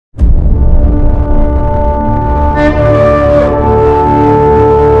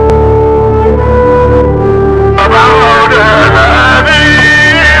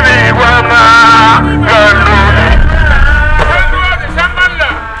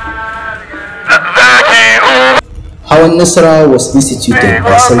HAWAN NASARAWA was instituted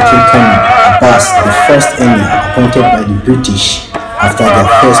by Sultan KANO Abbas, the first emir appointed by the British after their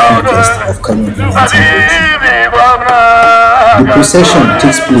first conquest of Kano in 1980. The procession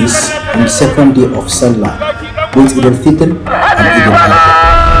takes place on the second day of Salah, both Eid al-Fitr and Eid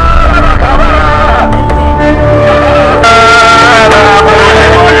al-Adha.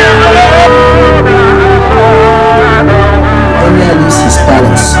 His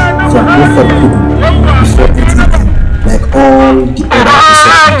palace from Durbar before 8 AM. Like all the other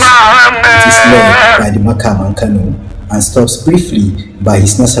processions, it is led by the Makam Kano and stops briefly by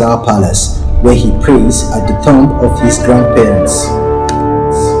his Nasarawa palace, where he prays at the tomb of his grandparents.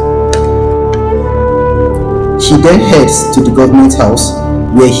 He then heads to the government house,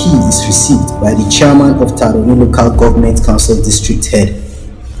 where he is received by the chairman of Taroni Local Government Council District Head,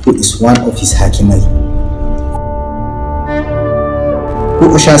 who is one of his Hakimai, who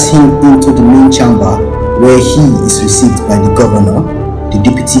ushers him into the main chamber, where he is received by the governor, the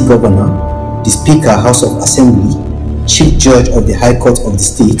deputy governor, the speaker, House of Assembly, chief judge of the High Court of the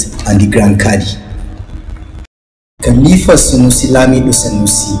state, and the Grand Kadi. Khalifa SANUSI LAMIDO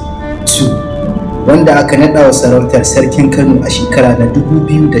SANUSI 2, wanda aka naɗa wa sarautar sarkin Kano a shekara na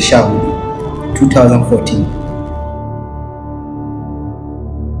 2014.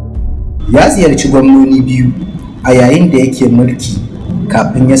 Ya ziyarci gwamnoni biyu a yayin da yake mulki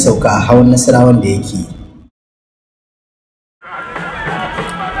kafin ya sauka a hawan Nasarawan da yake.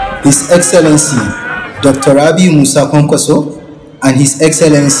 His Excellency Dr. Rabi Musa Kwankwaso and His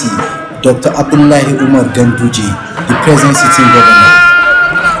Excellency Dr. Abdullahi Umar Ganduje, the present sitting governor.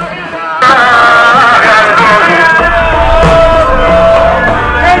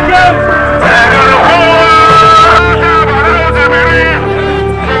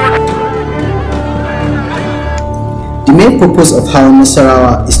 The main purpose of HAWAN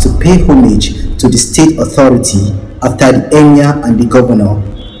Nasarawa is to pay homage to the state authority after the emir and the governor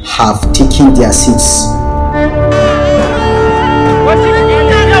have taken their seats.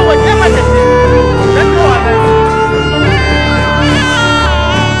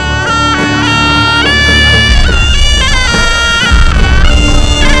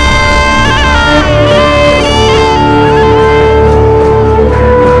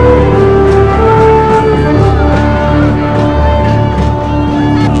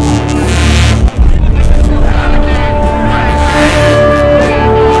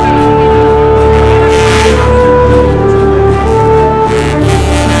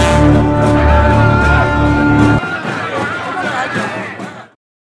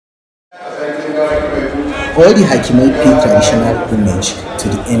 All the Hakimai pay traditional homage to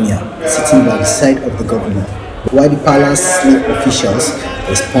the emir sitting by the side of the governor, while the palace slave officials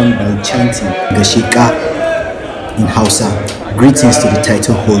respond by chanting Gashika in Hausa, greetings to the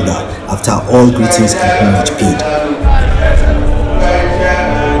title holder after all greetings and homage paid.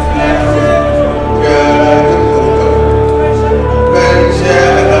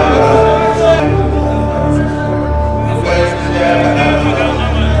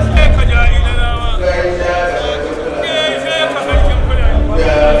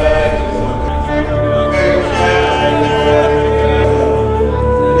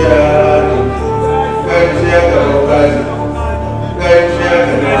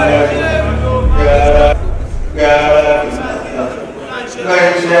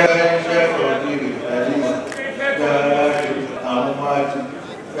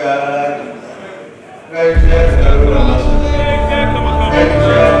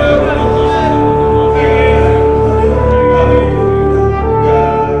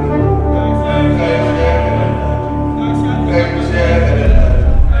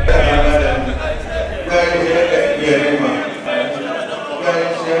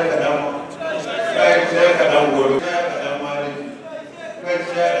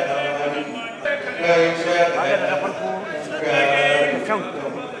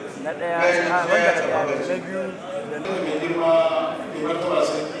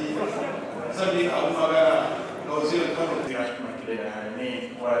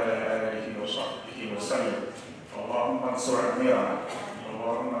 اللهم انصر اميرنا،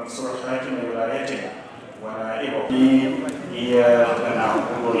 اللهم انصر حاكم ولايتنا ونائبه. اياك نعبد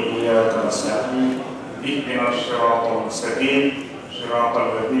واياك نستعين، اهدنا الصراط المستقيم صراط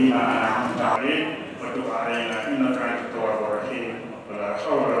الذين انعمت عليهم وتب علينا انك انت التواب الرحيم ولا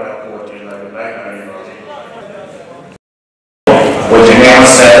حول ولا قوه الا بالله العلي العظيم. وجميع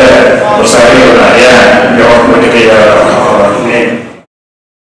السادات